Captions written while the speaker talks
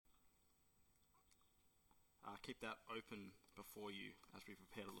keep that open before you as we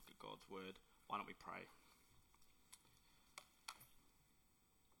prepare to look at God's word. Why don't we pray?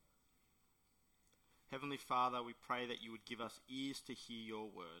 Heavenly Father, we pray that you would give us ears to hear your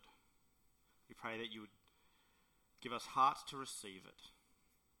word. We pray that you would give us hearts to receive it.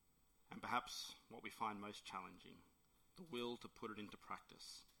 And perhaps what we find most challenging, the will to put it into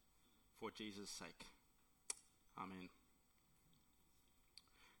practice. For Jesus' sake. Amen.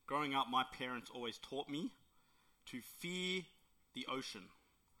 Growing up, my parents always taught me to fear the ocean.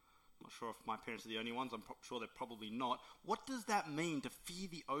 I'm not sure if my parents are the only ones. I'm sure they're probably not. What does that mean, to fear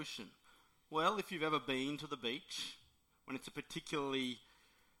the ocean? Well, if you've ever been to the beach, when it's a particularly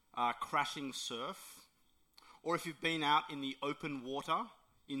crashing surf, or if you've been out in the open water,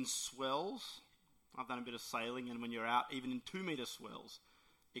 in swells, I've done a bit of sailing, and when you're out, even in 2-meter swells,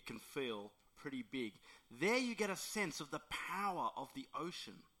 it can feel pretty big. There you get a sense of the power of the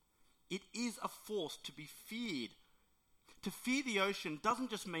ocean. It is a force to be feared. To fear the ocean doesn't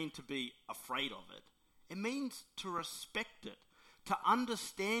just mean to be afraid of it. It means to respect it, to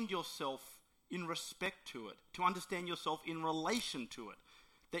understand yourself in respect to it, to understand yourself in relation to it,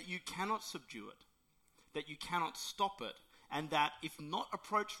 that you cannot subdue it, that you cannot stop it, and that if not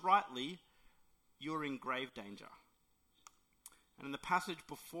approached rightly, you're in grave danger. And in the passage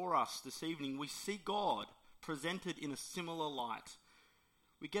before us this evening, we see God presented in a similar light.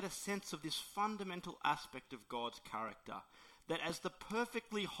 We get a sense of this fundamental aspect of God's character, that as the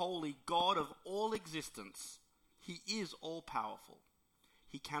perfectly holy God of all existence, he is all-powerful.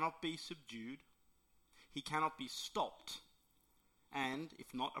 He cannot be subdued. He cannot be stopped. And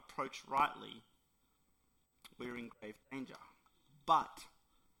if not approached rightly, we're in grave danger. But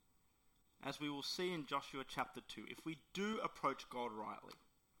as we will see in Joshua chapter 2, if we do approach God rightly,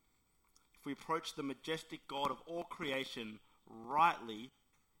 if we approach the majestic God of all creation rightly,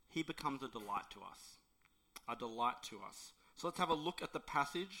 he becomes a delight to us. A delight to us. So let's have a look at the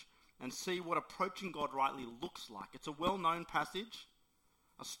passage and see what approaching God rightly looks like. It's a well-known passage,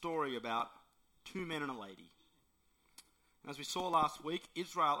 a story about 2 men and a lady. As we saw last week,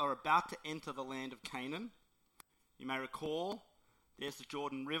 Israel are about to enter the land of Canaan. You may recall, there's the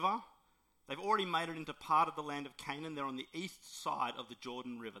Jordan River. They've already made it into part of the land of Canaan. They're on the east side of the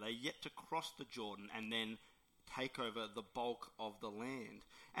Jordan River. They're yet to cross the Jordan and then take over the bulk of the land.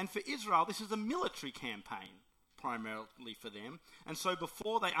 And for Israel, this is a military campaign, primarily for them. And so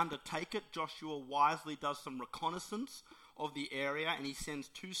before they undertake it, Joshua wisely does some reconnaissance of the area, and he sends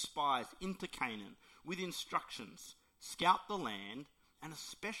 2 spies into Canaan with instructions: scout the land, and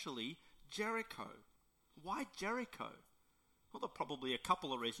especially Jericho. Why Jericho? Well, there are probably a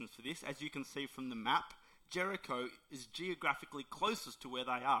couple of reasons for this. As you can see from the map, Jericho is geographically closest to where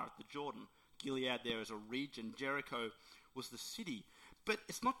they are at the Jordan. Gilead there is a region. Jericho was the city. But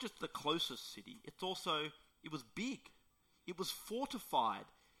it's not just the closest city. It was big. It was fortified.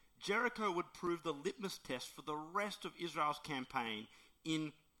 Jericho would prove the litmus test for the rest of Israel's campaign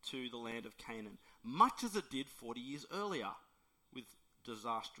into the land of Canaan, much as it did 40 years earlier, with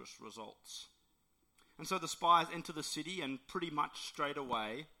disastrous results. And so the spies enter the city, and pretty much straight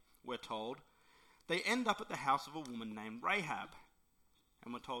away, we're told, they end up at the house of a woman named Rahab.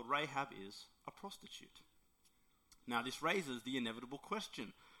 And we're told Rahab is a prostitute. Now this raises the inevitable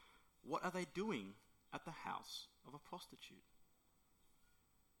question: what are they doing at the house of a prostitute?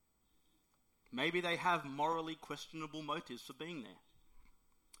 Maybe they have morally questionable motives for being there.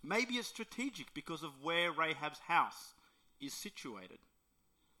 Maybe it's strategic because of where Rahab's house is situated.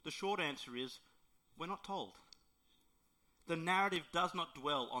 The short answer is, we're not told. The narrative does not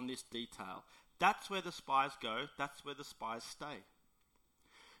dwell on this detail. That's where the spies go. That's where the spies stay.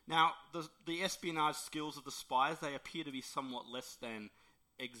 Now, the espionage skills of the spies, they appear to be somewhat less than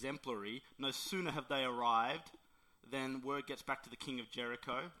exemplary. No sooner have they arrived than word gets back to the king of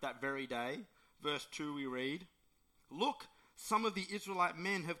Jericho that very day. Verse 2 we read, "Look, some of the Israelite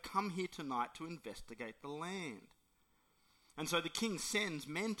men have come here tonight to investigate the land." And so the king sends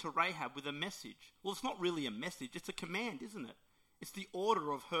men to Rahab with a message. Well, it's not really a message, it's a command, isn't it? It's the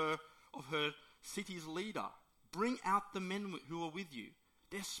order of her city's leader. Bring out the men who are with you.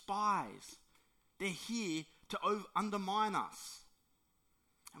 They're spies. They're here to undermine us.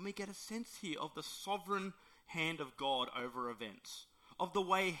 And we get a sense here of the sovereign hand of God over events, of the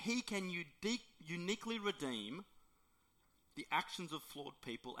way he can uniquely redeem the actions of flawed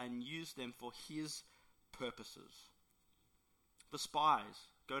people and use them for his purposes. The spies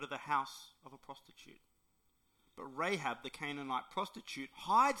go to the house of a prostitute. But Rahab, the Canaanite prostitute,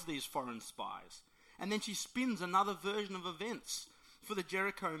 hides these foreign spies. And then she spins another version of events for the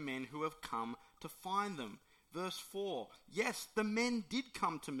Jericho men who have come to find them. Verse 4, "Yes, the men did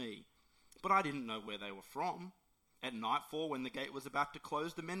come to me, but I didn't know where they were from. At nightfall, when the gate was about to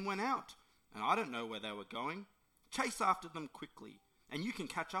close, the men went out, and I don't know where they were going. Chase after them quickly, and you can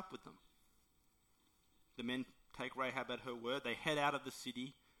catch up with them." The men take Rahab at her word. They head out of the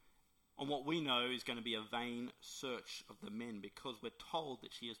city on what we know is going to be a vain search of the men, because we're told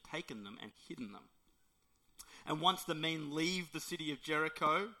that she has taken them and hidden them. And once the men leave the city of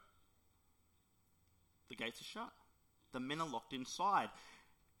Jericho, the gates are shut. The men are locked inside.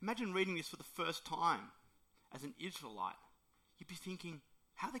 Imagine reading this for the first time as an Israelite. You'd be thinking,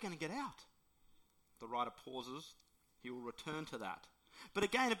 how are they going to get out? The writer pauses. He will return to that. But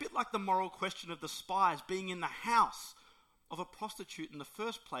again, a bit like the moral question of the spies being in the house of a prostitute in the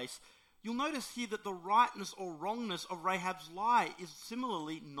first place, you'll notice here that the rightness or wrongness of Rahab's lie is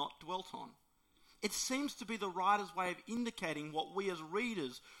similarly not dwelt on. It seems to be the writer's way of indicating what we as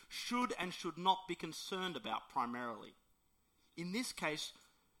readers should and should not be concerned about primarily. In this case,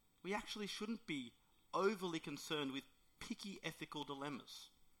 we actually shouldn't be overly concerned with picky ethical dilemmas.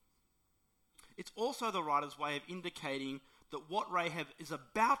 It's also the writer's way of indicating that what Rahab is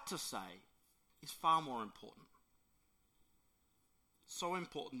about to say is far more important. So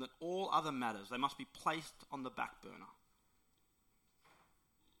important that all other matters, they must be placed on the back burner.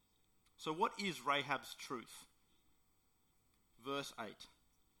 So what is Rahab's truth? Verse 8.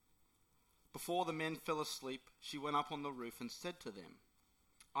 Before the men fell asleep, she went up on the roof and said to them,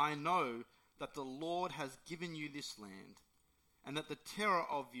 "I know that the Lord has given you this land, and that the terror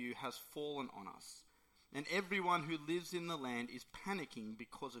of you has fallen on us, and everyone who lives in the land is panicking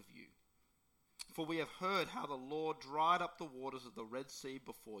because of you. For we have heard how the Lord dried up the waters of the Red Sea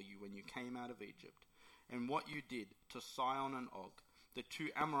before you when you came out of Egypt, and what you did to Sihon and Og, the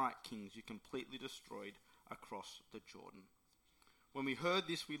two Amorite kings you completely destroyed across the Jordan. When we heard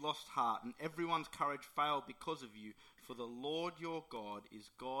this, we lost heart, and everyone's courage failed because of you, for the Lord your God is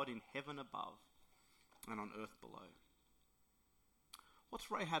God in heaven above and on earth below." What's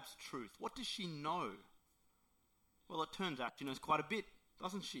Rahab's truth? What does she know? Well, it turns out she knows quite a bit,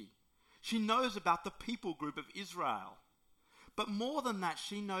 doesn't she? She knows about the people group of Israel. But more than that,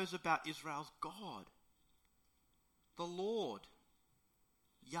 she knows about Israel's God, the Lord,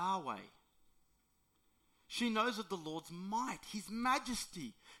 Yahweh. She knows of the Lord's might, his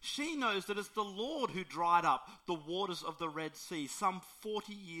majesty. She knows that it's the Lord who dried up the waters of the Red Sea some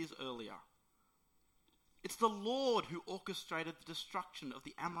 40 years earlier. It's the Lord who orchestrated the destruction of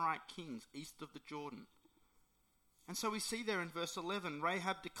the Amorite kings east of the Jordan. And so we see there in verse 11,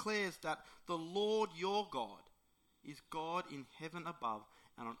 Rahab declares that the Lord your God is God in heaven above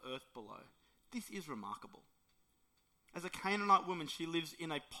and on earth below. This is remarkable. As a Canaanite woman, she lives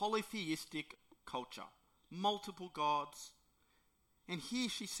in a polytheistic culture, multiple gods. And here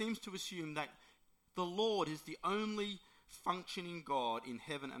she seems to assume that the Lord is the only functioning God in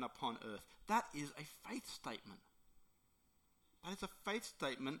heaven and upon earth. That is a faith statement. That is a faith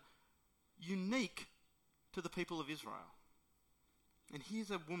statement unique to the people of Israel. And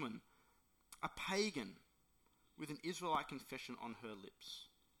here's a woman, a pagan, with an Israelite confession on her lips.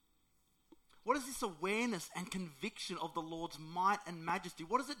 What is this awareness and conviction of the Lord's might and majesty?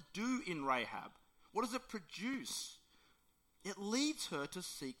 What does it do in Rahab? What does it produce? It leads her to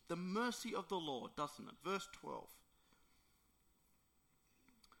seek the mercy of the Lord, doesn't it? Verse 12.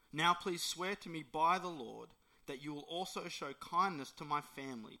 "Now please swear to me by the Lord that you will also show kindness to my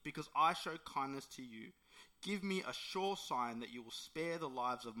family, because I show kindness to you. Give me a sure sign that you will spare the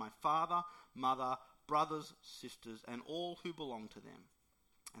lives of my father, mother, brothers, sisters, and all who belong to them,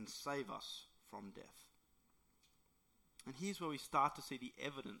 and save us from death." And here's where we start to see the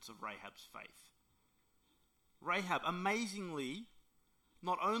evidence of Rahab's faith. Rahab, amazingly,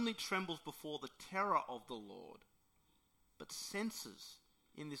 not only trembles before the terror of the Lord, but senses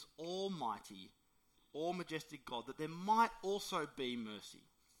in this almighty, all-majestic God that there might also be mercy.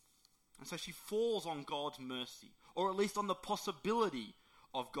 And so she falls on God's mercy, or at least on the possibility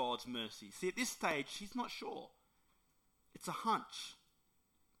of God's mercy. See, at this stage, she's not sure. It's a hunch,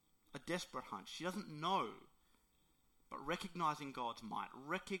 a desperate hunch. She doesn't know. But recognizing God's might,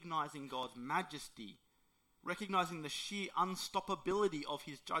 recognizing God's majesty, recognizing the sheer unstoppability of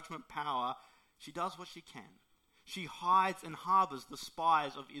his judgment power, she does what she can. She hides and harbors the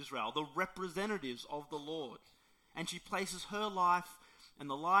spies of Israel, the representatives of the Lord. And she places her life and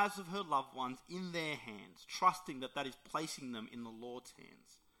the lives of her loved ones in their hands, trusting that that is placing them in the Lord's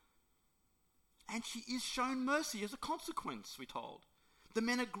hands. And she is shown mercy as a consequence, we're told. The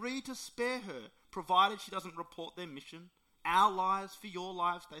men agree to spare her, provided she doesn't report their mission. Our lives for your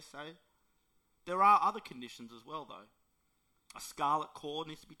lives, they say. There are other conditions as well, though. A scarlet cord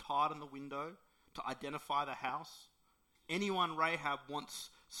needs to be tied on the window to identify the house. Anyone Rahab wants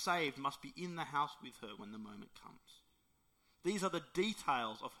saved must be in the house with her when the moment comes. These are the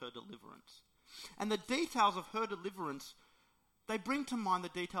details of her deliverance. And the details of her deliverance, they bring to mind the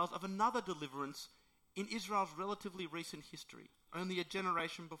details of another deliverance in Israel's relatively recent history, only a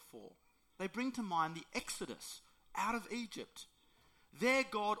generation before. They bring to mind the Exodus out of Egypt. There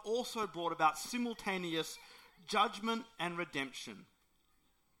God also brought about simultaneous judgment and redemption.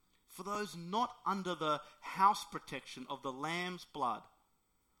 For those not under the house protection of the lamb's blood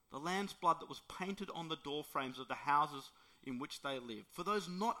that was painted on the door frames of the houses in which they lived, for those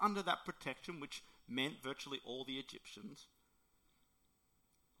not under that protection, which meant virtually all the Egyptians,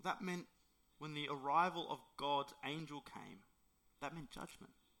 that meant when the arrival of God's angel came, that meant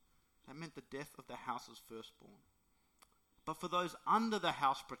judgment. That meant the death of the house's firstborn. But for those under the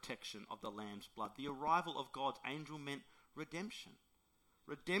house protection of the lamb's blood, the arrival of God's angel meant redemption.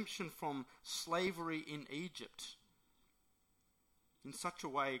 Redemption from slavery in Egypt. In such a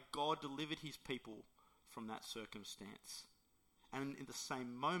way, God delivered his people from that circumstance. And in the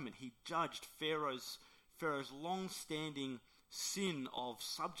same moment, he judged Pharaoh's long-standing sin of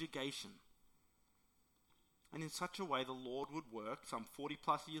subjugation. And in such a way, the Lord would work, some 40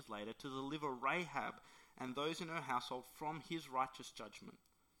 plus years later, to deliver Rahab and those in her household from his righteous judgment.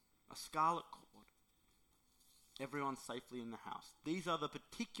 A scarlet cord. Everyone safely in the house. These are the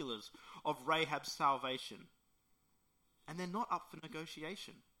particulars of Rahab's salvation. And they're not up for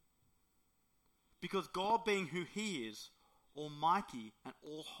negotiation. Because God being who he is, almighty and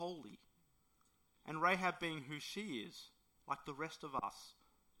all-holy, and Rahab being who she is, like the rest of us,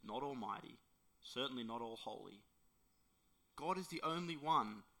 not almighty, certainly not all-holy, God is the only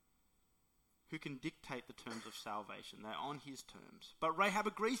one who can dictate the terms of salvation. They're on his terms. But Rahab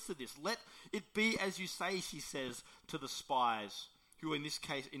agrees to this. Let it be as you say, she says to the spies, who in this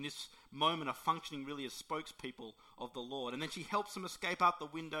case, in this moment, are functioning really as spokespeople of the Lord. And then she helps them escape out the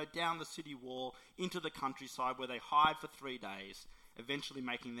window, down the city wall, into the countryside, where they hide for 3 days, eventually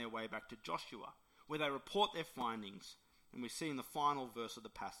making their way back to Joshua, where they report their findings. And we see in the final verse of the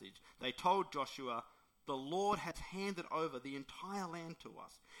passage, they told Joshua, "The Lord has handed over the entire land to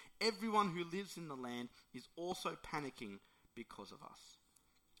us. Everyone who lives in the land is also panicking because of us."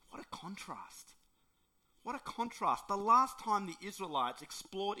 What a contrast. What a contrast. The last time the Israelites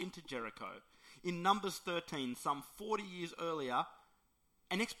explored into Jericho, in Numbers 13, some 40 years earlier,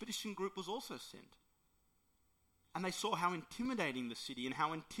 an expedition group was also sent. And they saw how intimidating the city and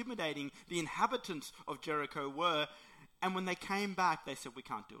how intimidating the inhabitants of Jericho were. And when they came back, they said, "We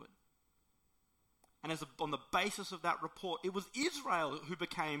can't do it." And on the basis of that report, it was Israel who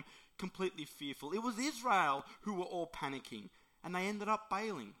became completely fearful. It was Israel who were all panicking. And they ended up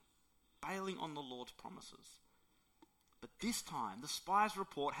bailing on the Lord's promises. But this time, the spies'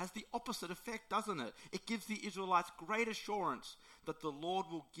 report has the opposite effect, doesn't it? It gives the Israelites great assurance that the Lord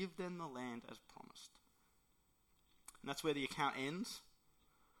will give them the land as promised. And that's where the account ends.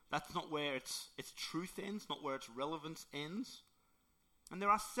 That's not where its truth ends, not where its relevance ends. And there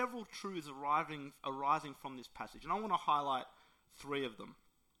are several truths arising from this passage. And I want to highlight 3 of them.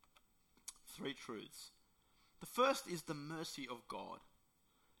 3 truths. The first is the mercy of God.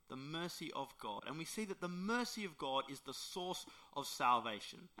 The mercy of God. And we see that the mercy of God is the source of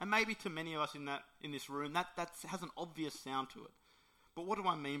salvation. And maybe to many of us in this room, that has an obvious sound to it. But what do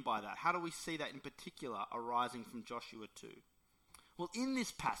I mean by that? How do we see that in particular arising from Joshua 2? Well, in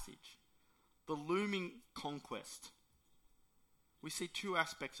this passage, the looming conquest, we see 2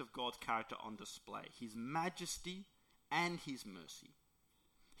 aspects of God's character on display: his majesty and his mercy.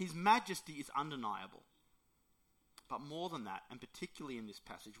 His majesty is undeniable. But more than that, and particularly in this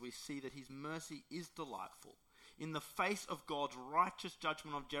passage, we see that his mercy is delightful. In the face of God's righteous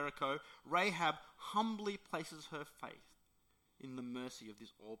judgment of Jericho, Rahab humbly places her faith in the mercy of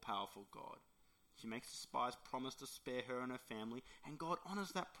this all-powerful God. She makes the spies promise to spare her and her family, and God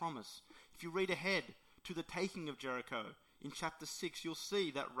honors that promise. If you read ahead to the taking of Jericho, in chapter 6, you'll see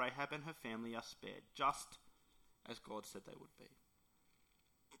that Rahab and her family are spared, just as God said they would be.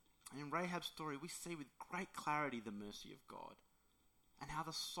 And in Rahab's story, we see with great clarity the mercy of God, and how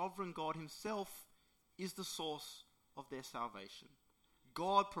the sovereign God himself is the source of their salvation.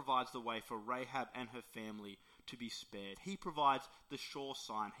 God provides the way for Rahab and her family to be spared. He provides the sure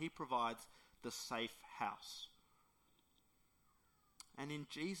sign. He provides the safe house. And in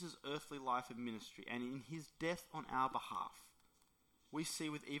Jesus' earthly life and ministry, and in his death on our behalf, we see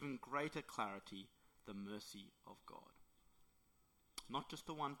with even greater clarity the mercy of God. Not just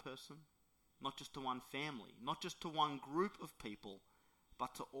to one person, not just to one family, not just to one group of people,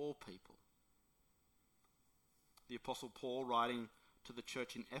 but to all people. The Apostle Paul, writing to the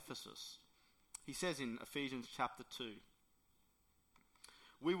church in Ephesus, he says in Ephesians chapter 2,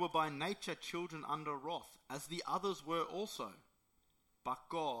 We were by nature children under wrath, as the others were also. But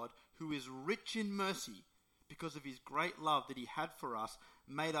God, who is rich in mercy, because of his great love that he had for us,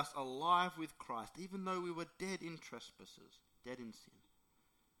 made us alive with Christ, even though we were dead in trespasses, dead in sin.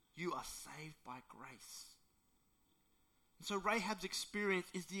 You are saved by grace. And so Rahab's experience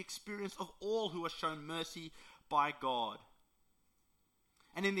is the experience of all who are shown mercy by God.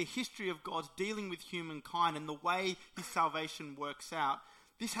 And in the history of God's dealing with humankind and the way his salvation works out,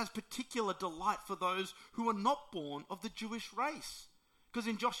 this has particular delight for those who are not born of the Jewish race. Because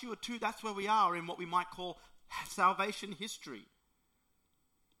in Joshua 2, that's where we are in what we might call salvation history.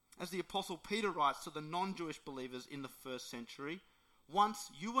 As the Apostle Peter writes to the non-Jewish believers in the first century, once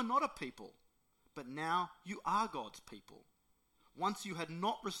you were not a people, but now you are God's people. Once you had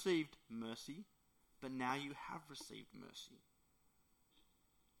not received mercy, but now you have received mercy.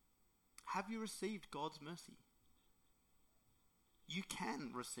 Have you received God's mercy? You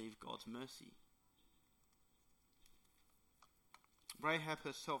can receive God's mercy. Rahab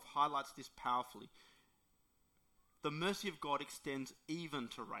herself highlights this powerfully. The mercy of God extends even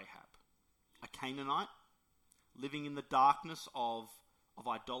to Rahab, a Canaanite living in the darkness of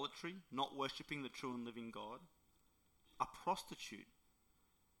idolatry, not worshipping the true and living God, a prostitute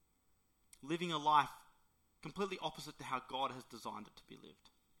living a life completely opposite to how God has designed it to be lived.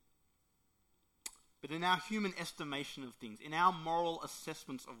 But in our human estimation of things, in our moral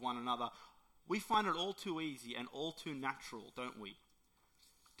assessments of one another, we find it all too easy and all too natural, don't we,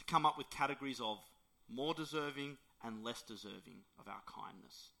 to come up with categories of more deserving and less deserving of our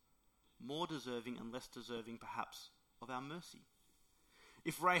kindness. More deserving and less deserving, perhaps, of our mercy.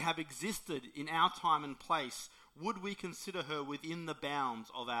 If Rahab existed in our time and place, would we consider her within the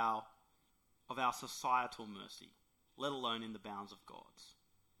bounds of our societal mercy, let alone in the bounds of God's?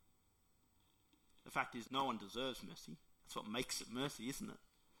 The fact is, no one deserves mercy. That's what makes it mercy, isn't it?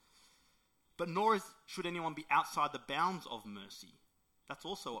 But nor should anyone be outside the bounds of mercy. That's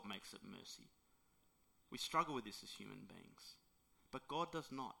also what makes it mercy. We struggle with this as human beings. But God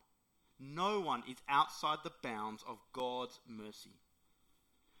does not. No one is outside the bounds of God's mercy.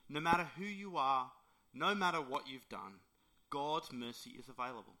 No matter who you are, no matter what you've done, God's mercy is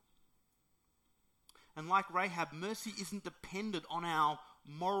available. And like Rahab, mercy isn't dependent on our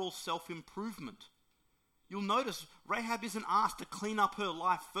moral self-improvement. You'll notice Rahab isn't asked to clean up her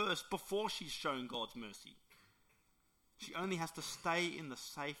life first before she's shown God's mercy. She only has to stay in the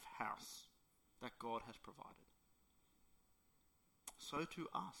safe house that God has provided. So to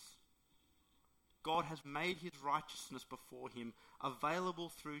us, God has made his righteousness before him available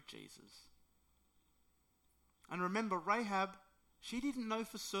through Jesus. And remember, Rahab, she didn't know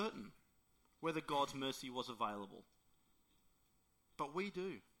for certain whether God's mercy was available. But we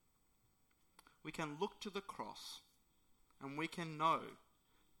do. We can look to the cross and we can know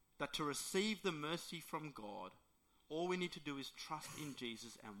that to receive the mercy from God, all we need to do is trust in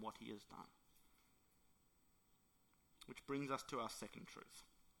Jesus and what he has done. Which brings us to our second truth.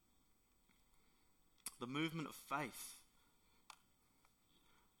 The movement of faith.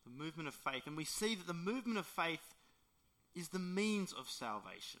 The movement of faith. And we see that the movement of faith is the means of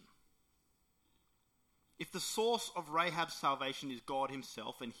salvation. If the source of Rahab's salvation is God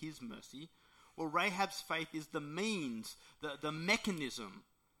himself and his mercy, well, Rahab's faith is the means, the mechanism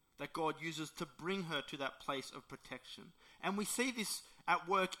that God uses to bring her to that place of protection. And we see this at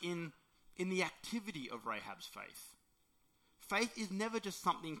work in the activity of Rahab's faith. Faith is never just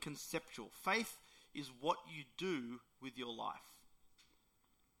something conceptual. Faith is what you do with your life.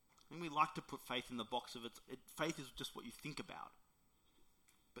 And we like to put faith in the box of faith is just what you think about.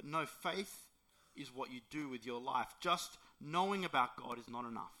 But no, faith is what you do with your life. Just knowing about God is not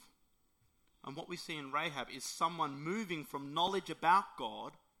enough. And what we see in Rahab is someone moving from knowledge about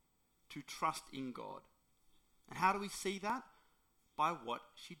God to trust in God. And how do we see that? By what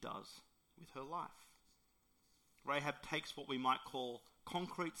she does with her life. Rahab takes what we might call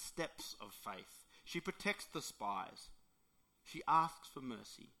concrete steps of faith. She protects the spies. She asks for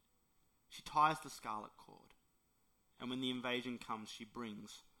mercy. She ties the scarlet cord. And when the invasion comes, she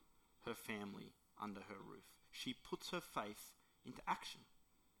brings her family under her roof. She puts her faith into action.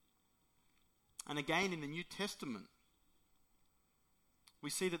 And again, in the New Testament, we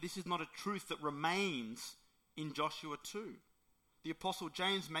see that this is not a truth that remains in Joshua 2. The Apostle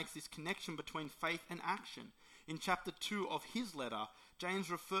James makes this connection between faith and action. In chapter 2 of his letter,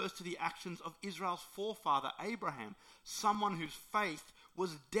 James refers to the actions of Israel's forefather Abraham, someone whose faith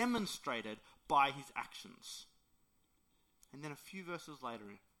was demonstrated by his actions. And then a few verses later,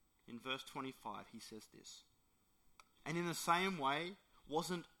 in verse 25, he says this: "And in the same way,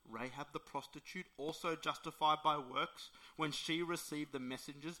 Wasn't Rahab the prostitute also justified by works when she received the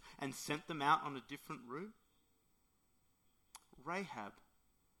messengers and sent them out on a different route? Rahab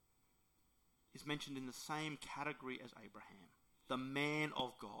is mentioned in the same category as Abraham, the man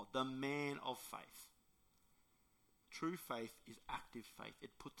of God, the man of faith. True faith is active faith.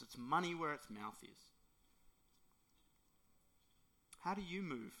 It puts its money where its mouth is. How do you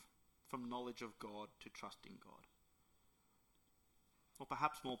move from knowledge of God to trusting God? Or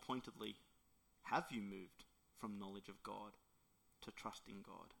perhaps more pointedly, have you moved from knowledge of God to trusting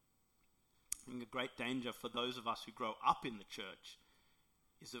God? I think a great danger for those of us who grow up in the church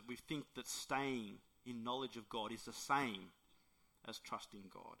is that we think that staying in knowledge of God is the same as trusting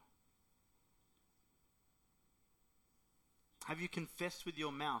God. Have you confessed with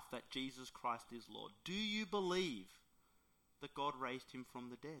your mouth that Jesus Christ is Lord? Do you believe that God raised him from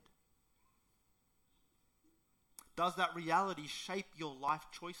the dead? Does that reality shape your life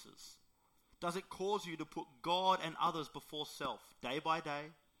choices? Does it cause you to put God and others before self, day by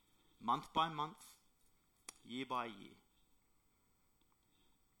day, month by month, year by year?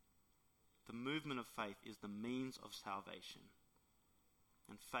 The movement of faith is the means of salvation,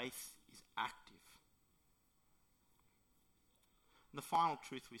 and faith is active. And the final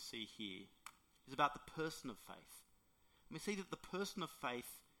truth we see here is about the person of faith. And we see that the person of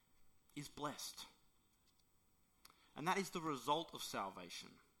faith is blessed. And that is the result of salvation.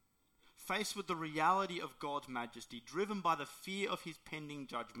 Faced with the reality of God's majesty, driven by the fear of his pending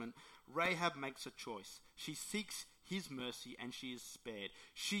judgment, Rahab makes a choice. She seeks his mercy and she is spared.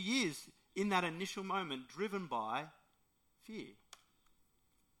 She is, in that initial moment, driven by fear.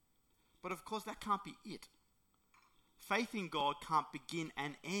 But of course, that can't be it. Faith in God can't begin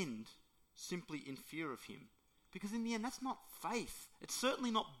and end simply in fear of him. Because in the end, that's not faith. It's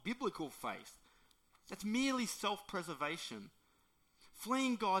certainly not biblical faith. That's merely self-preservation.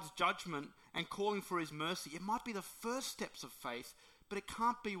 Fleeing God's judgment and calling for his mercy, it might be the first steps of faith, but it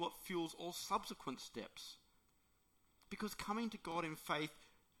can't be what fuels all subsequent steps. Because coming to God in faith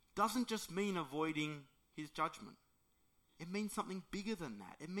doesn't just mean avoiding his judgment. It means something bigger than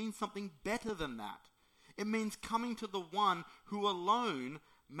that. It means something better than that. It means coming to the one who alone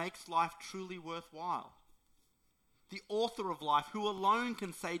makes life truly worthwhile. The author of life, who alone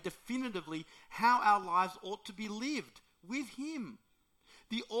can say definitively how our lives ought to be lived with him.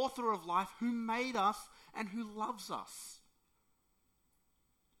 The author of life who made us and who loves us.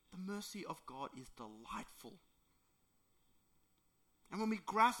 The mercy of God is delightful. And when we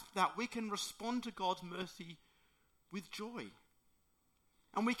grasp that, we can respond to God's mercy with joy.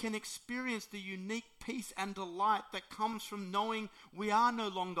 And we can experience the unique peace and delight that comes from knowing we are no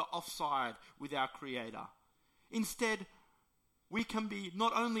longer offside with our Creator. Instead, we can be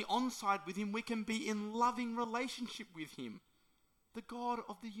not only onside with him, we can be in loving relationship with him, the God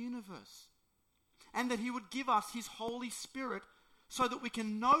of the universe. And that he would give us his Holy Spirit so that we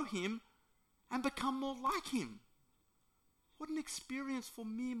can know him and become more like him. What an experience for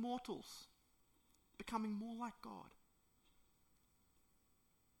mere mortals, becoming more like God.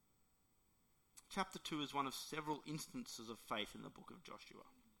 Chapter 2 is one of several instances of faith in the book of Joshua.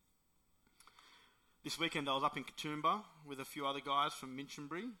 This weekend I was up in Katoomba with a few other guys from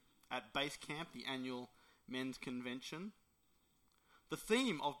Minchinbury at Base Camp, the annual men's convention. The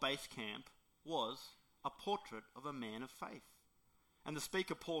theme of Base Camp was a portrait of a man of faith. And the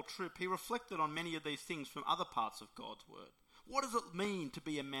speaker, Paul Tripp, he reflected on many of these things from other parts of God's word. What does it mean to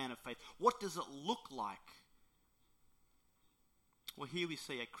be a man of faith? What does it look like? Well, here we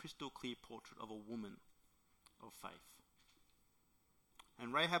see a crystal clear portrait of a woman of faith.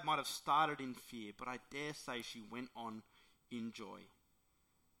 And Rahab might have started in fear, but I dare say she went on in joy.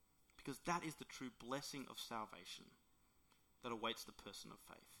 Because that is the true blessing of salvation that awaits the person of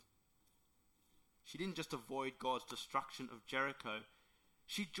faith. She didn't just avoid God's destruction of Jericho,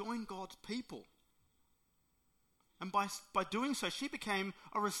 she joined God's people. And by doing so, she became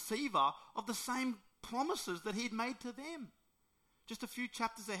a receiver of the same promises that he had made to them. Just a few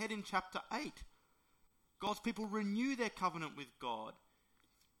chapters ahead in chapter 8, God's people renew their covenant with God.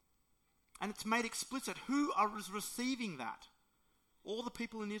 And it's made explicit who is receiving that. All the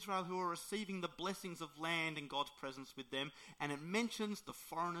people in Israel who are receiving the blessings of land and God's presence with them. And it mentions the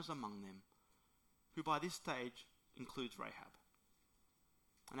foreigners among them, who by this stage includes Rahab.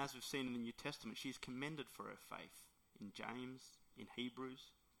 And as we've seen in the New Testament, she is commended for her faith in James, in Hebrews.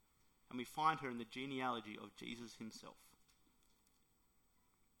 And we find her in the genealogy of Jesus himself.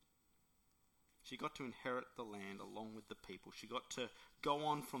 She got to inherit the land along with the people. She got to go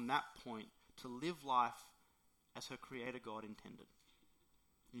on from that point to live life as her Creator God intended,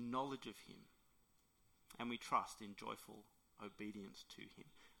 in knowledge of him. And we trust in joyful obedience to him.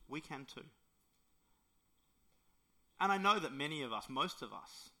 We can too. And I know that many of us, most of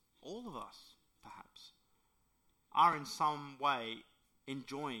us, all of us perhaps, are in some way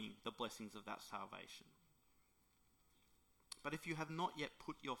enjoying the blessings of that salvation. But if you have not yet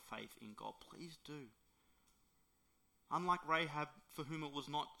put your faith in God, please do. Unlike Rahab, for whom it was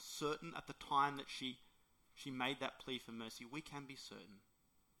not certain at the time that she made that plea for mercy, we can be certain.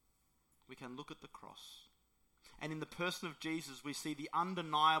 We can look at the cross. And in the person of Jesus, we see the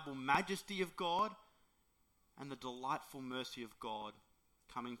undeniable majesty of God and the delightful mercy of God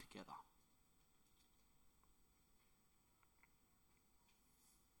coming together.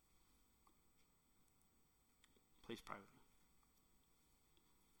 Please pray with me.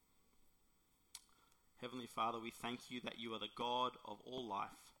 Heavenly Father, we thank you that you are the God of all life.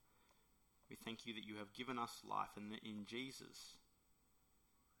 We thank you that you have given us life, and that in Jesus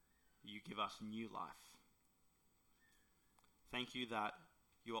you give us new life. Thank you that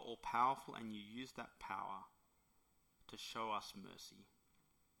you are all powerful and you use that power to show us mercy.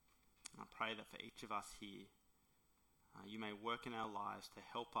 And I pray that for each of us here, you may work in our lives to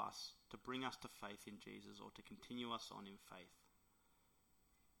help us, to bring us to faith in Jesus, or to continue us on in faith.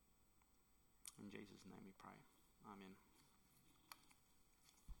 In Jesus' name we pray. Amen.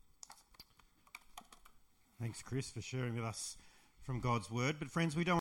 Thanks, Chris, for sharing with us from God's word. But friends, we don't